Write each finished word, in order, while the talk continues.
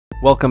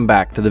Welcome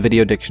back to the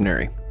video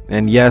dictionary.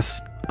 And yes,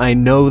 I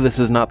know this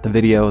is not the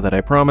video that I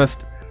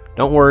promised.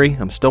 Don't worry,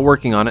 I'm still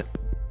working on it.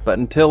 But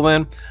until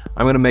then,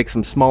 I'm going to make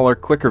some smaller,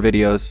 quicker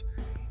videos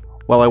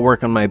while I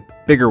work on my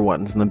bigger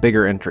ones and the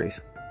bigger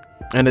entries.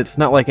 And it's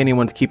not like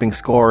anyone's keeping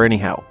score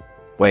anyhow.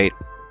 Wait.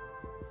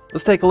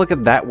 Let's take a look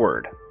at that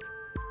word.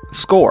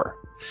 Score.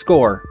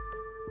 Score.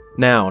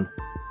 Noun.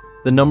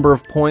 The number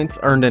of points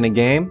earned in a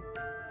game,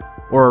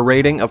 or a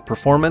rating of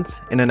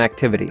performance in an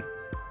activity.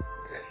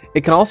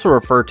 It can also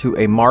refer to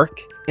a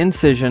mark,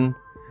 incision,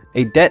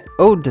 a debt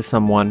owed to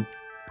someone,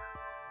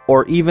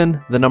 or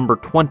even the number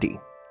 20.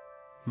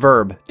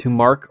 Verb, to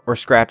mark or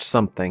scratch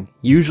something,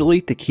 usually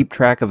to keep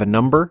track of a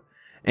number,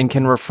 and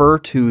can refer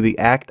to the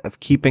act of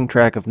keeping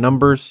track of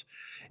numbers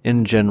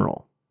in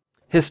general.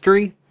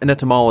 History and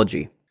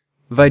etymology.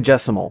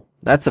 Vigesimal,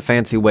 that's a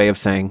fancy way of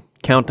saying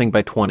counting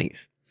by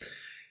 20s.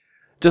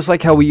 Just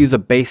like how we use a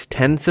base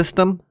 10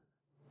 system,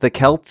 the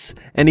Celts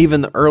and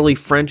even the early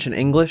French and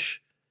English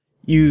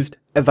used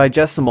a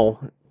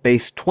vigesimal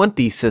base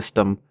 20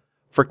 system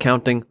for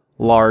counting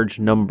large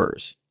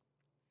numbers.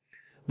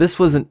 This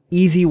was an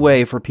easy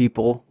way for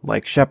people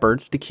like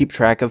shepherds to keep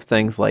track of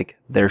things like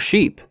their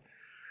sheep.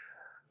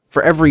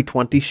 For every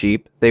 20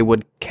 sheep, they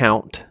would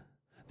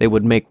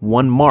make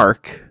one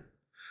mark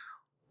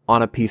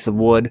on a piece of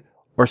wood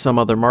or some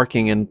other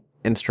marking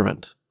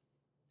instrument.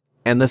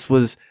 And this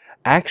was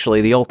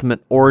actually the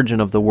ultimate origin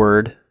of the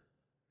word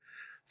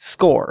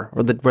score,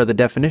 or where the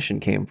definition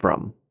came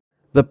from.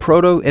 The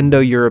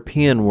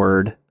Proto-Indo-European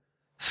word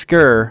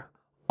sker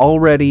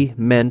already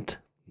meant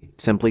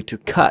simply to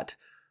cut.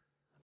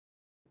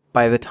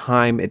 By the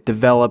time it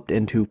developed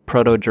into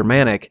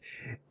Proto-Germanic,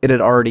 it had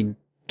already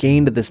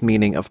gained this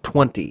meaning of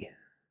 20,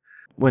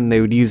 when they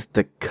would use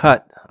to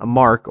cut a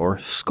mark or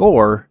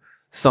score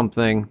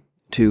something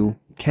to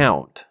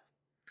count.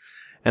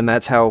 And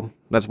that's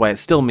why it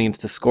still means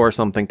to score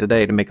something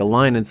today, to make a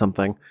line in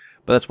something,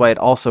 but that's why it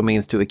also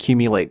means to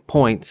accumulate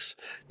points,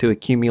 to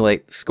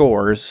accumulate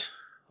scores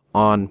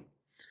on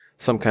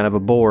some kind of a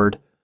board.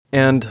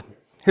 And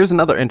here's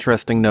another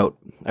interesting note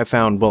I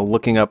found while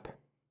looking up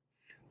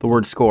the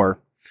word score.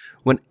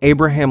 When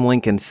Abraham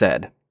Lincoln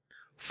said,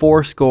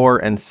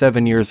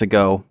 77 years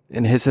ago,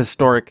 in his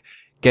historic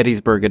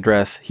Gettysburg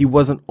Address, he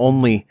wasn't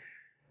only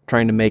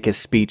trying to make his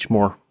speech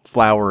more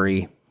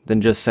flowery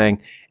than just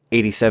saying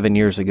 87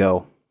 years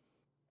ago.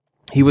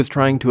 He was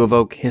trying to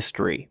evoke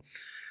history,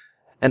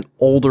 an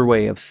older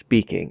way of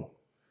speaking.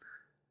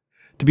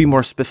 To be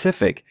more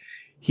specific,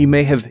 he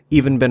may have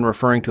even been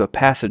referring to a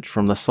passage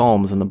from the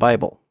Psalms in the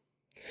Bible.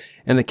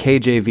 In the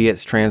KJV,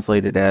 it's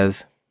translated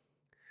as,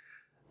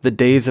 "The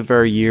days of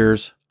our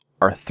years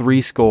are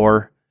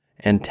 70.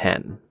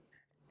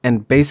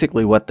 And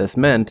basically what this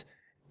meant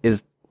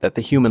is that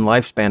the human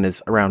lifespan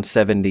is around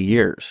 70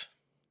 years.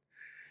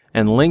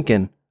 And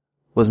Lincoln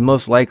was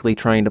most likely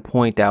trying to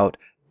point out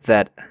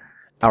that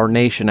our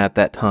nation at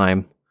that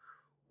time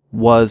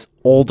was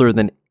older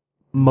than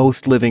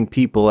most living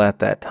people at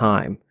that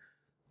time.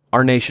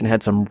 Our nation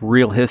had some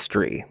real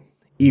history,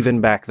 even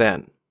back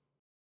then."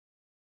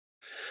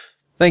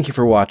 Thank you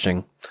for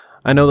watching.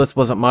 I know this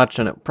wasn't much,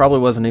 and it probably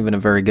wasn't even a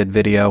very good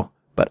video,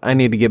 but I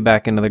need to get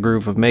back into the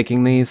groove of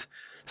making these,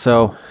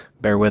 so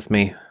bear with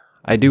me.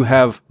 I do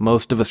have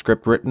most of a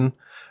script written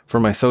for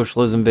my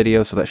socialism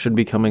video, so that should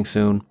be coming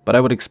soon, but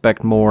I would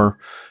expect more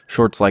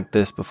shorts like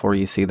this before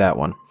you see that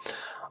one.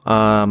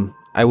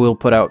 I will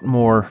put out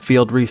more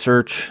field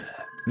research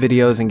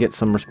videos and get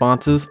some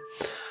responses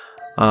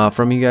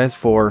from you guys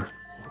for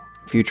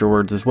future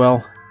words as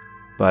well,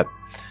 but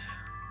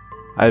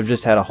I've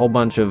just had a whole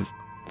bunch of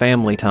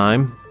family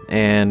time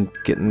and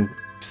getting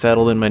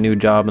settled in my new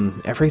job,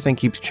 and everything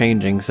keeps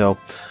changing, so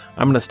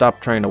I'm going to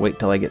stop trying to wait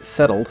till I get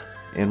settled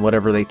in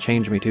whatever they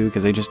change me to,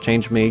 because they just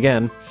changed me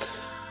again,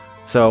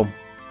 so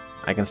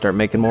I can start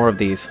making more of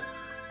these.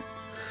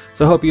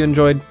 So hope you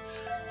enjoyed.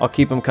 I'll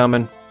keep them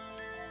coming.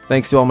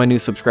 Thanks to all my new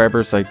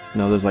subscribers. I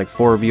know there's like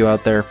 4 of you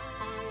out there.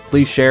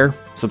 Please share,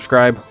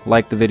 subscribe,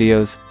 like the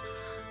videos.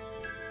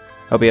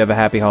 Hope you have a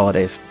happy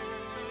holidays.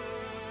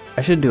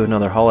 I should do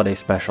another holiday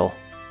special.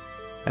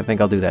 I think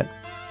I'll do that.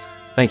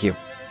 Thank you.